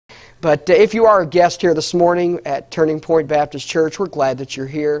But if you are a guest here this morning at Turning Point Baptist Church, we're glad that you're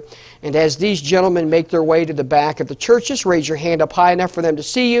here. And as these gentlemen make their way to the back of the church, just raise your hand up high enough for them to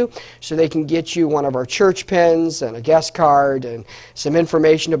see you so they can get you one of our church pins and a guest card and some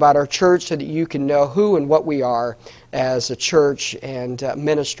information about our church so that you can know who and what we are as a church and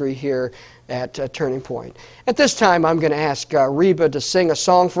ministry here at Turning Point. At this time, I'm going to ask Reba to sing a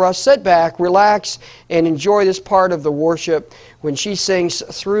song for us. Sit back, relax, and enjoy this part of the worship when she sings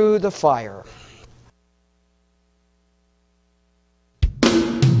Through the Fire.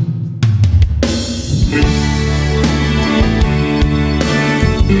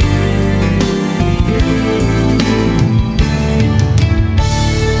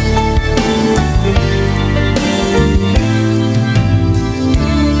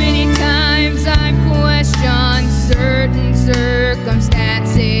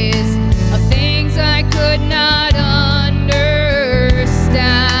 Circumstances of things I could not understand,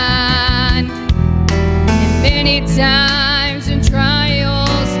 and many times in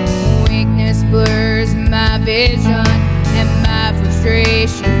trials, weakness blurs my vision, and my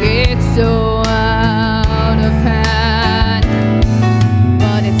frustration gets so out of hand.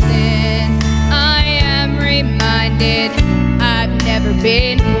 But it's then I am reminded I've never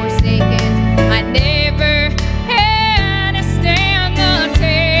been forsaken. I never had to stand the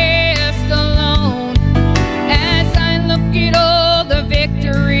test alone. As I look at all the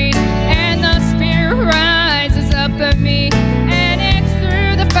victories and the Spirit rises up in me, and it's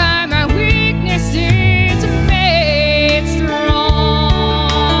through the fire my weakness is made strong.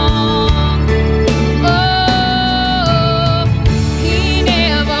 Oh, He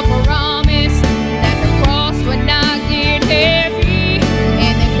never promised that the cross would not get heavy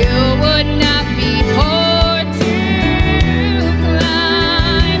and the hill would not be hard to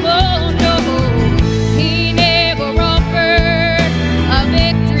climb. Oh no, He never offered a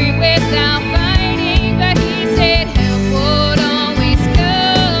victory without fighting, but He said help would always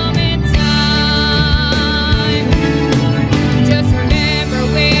come in time. Just remember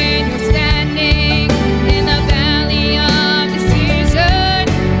when you're standing in the valley of decision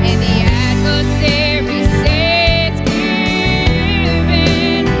and the adversary says give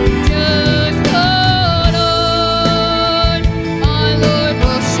in, just hold on. Our Lord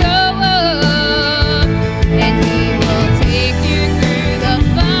will show up and He will take you through the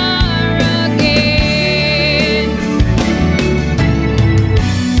fire again.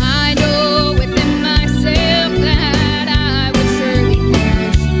 I know within myself that I would surely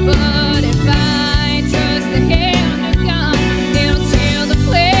perish, but if I trust the hand of God, He'll shield the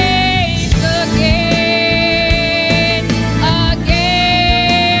place again.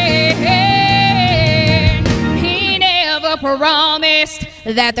 He never promised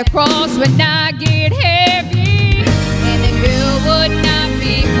that the cross would not get heavy